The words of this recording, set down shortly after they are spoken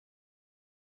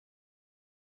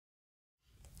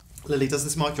Lily, does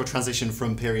this mark your transition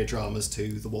from period dramas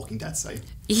to The Walking Dead, say?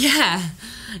 Yeah.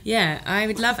 I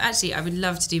would love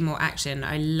to do more action.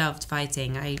 I loved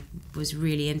fighting. I was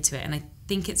really into it, and I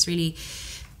think it's really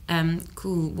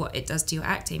cool what it does to your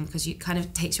acting, because it kind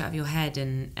of takes you out of your head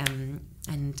and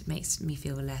makes me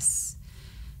feel less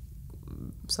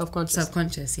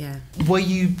self-conscious, yeah. Were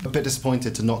you a bit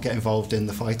disappointed to not get involved in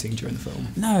the fighting during the film?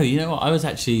 No, you know what,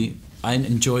 I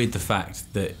enjoyed the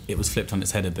fact that it was flipped on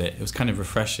its head a bit. It was kind of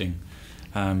refreshing.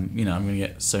 I'm going to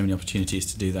get so many opportunities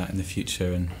to do that in the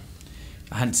future, and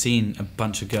I hadn't seen a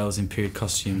bunch of girls in period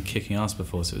costume kicking ass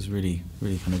before, so it was really,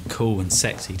 really kind of cool and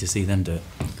sexy to see them do it.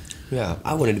 Yeah,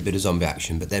 I wanted a bit of zombie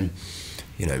action, but then,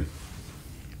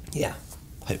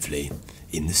 hopefully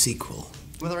in the sequel.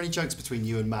 Were there any jokes between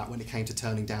you and Matt when it came to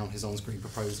turning down his on-screen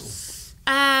proposal?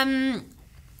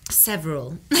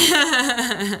 Several.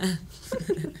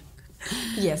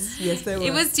 Yes, there were.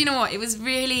 It was, do you know what? It was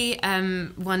really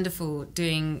wonderful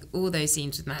doing all those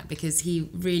scenes with Matt, because he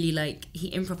really he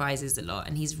improvises a lot,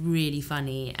 and he's really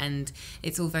funny, and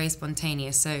it's all very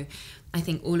spontaneous. So I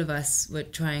think all of us were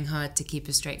trying hard to keep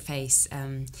a straight face,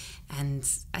 and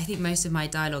I think most of my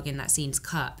dialogue in that scene's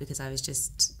cut because I was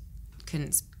just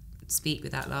couldn't speak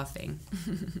without laughing.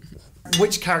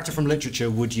 Which character from literature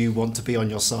would you want to be on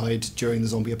your side during the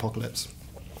zombie apocalypse?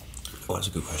 Oh, that's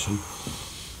a good question.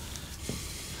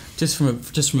 Just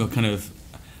from a kind of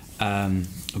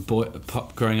a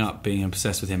pop growing up, being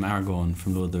obsessed with him, Aragorn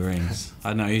from Lord of the Rings. I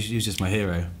don't know, he was just my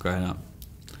hero growing up.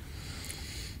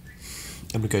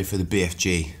 I'm going to go for the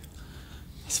BFG.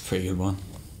 That's a pretty good one.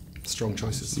 Strong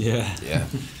choices. Yeah. Yeah.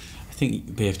 I think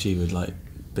BFG would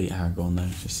beat Aragorn though,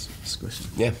 just squish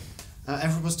him. Yeah.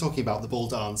 Everyone was talking about the ball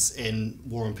dance in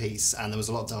War and Peace, and there was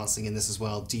a lot of dancing in this as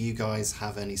well. Do you guys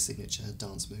have any signature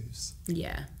dance moves?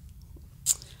 Yeah.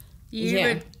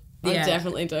 I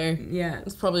definitely do. Yeah.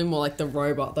 It's probably more like the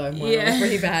robot though. Mine was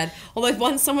pretty bad. Although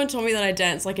once someone told me that I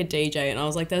danced like a DJ, and I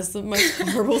was like, that's the most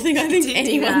horrible thing I think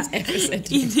anyone's ever said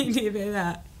to me. You did do a bit of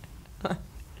that.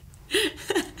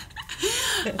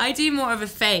 I do more of a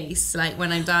face,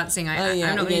 when I'm dancing. I'm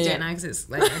not going to do it now because it's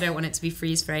I don't want it to be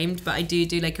freeze framed, but I do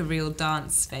a real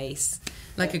dance face,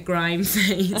 a grime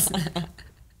face.